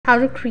how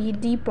to create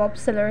Depop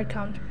seller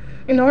account.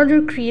 In order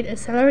to create a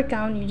seller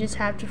account, you just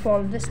have to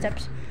follow the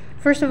steps.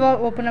 First of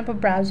all, open up a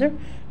browser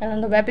and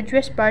on the web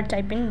address bar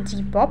type in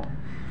Depop.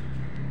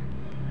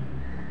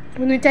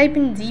 When you type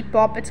in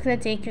Depop, it's going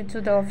to take you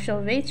to the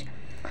official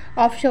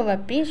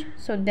web page.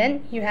 So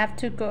then you have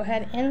to go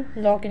ahead and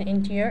log in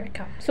into your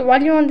account. So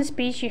while you're on this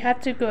page, you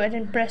have to go ahead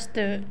and press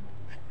the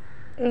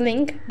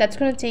link that's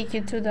going to take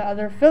you to the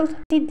other field.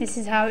 This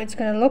is how it's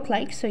going to look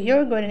like. So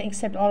you're going to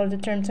accept all of the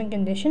terms and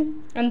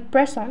conditions and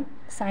press on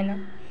sign up.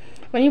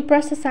 When you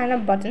press the sign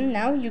up button,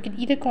 now you can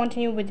either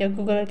continue with your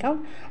Google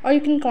account or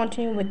you can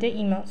continue with the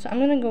email. So I'm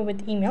going to go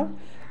with email.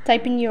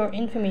 Type in your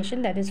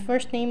information, that is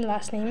first name,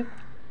 last name,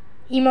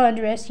 email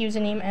address,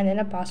 username, and then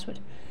a password.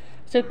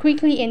 So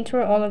quickly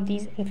enter all of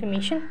these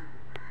information.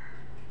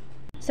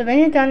 So when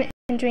you're done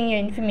entering your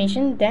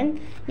information, then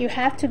you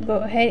have to go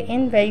ahead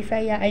and verify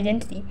your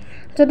identity.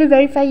 So to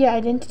verify your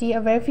identity,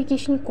 a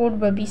verification code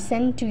will be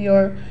sent to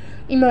your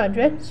email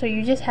address. So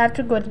you just have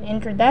to go ahead and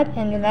enter that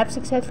and you'll have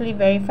successfully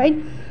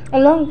verified.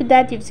 Along with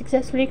that, you've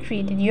successfully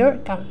created your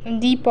account,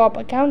 Depop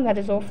account. That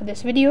is all for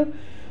this video.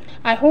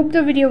 I hope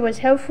the video was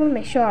helpful.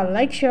 Make sure to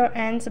like, share,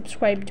 and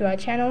subscribe to our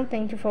channel.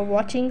 Thank you for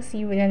watching. See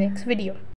you in the next video.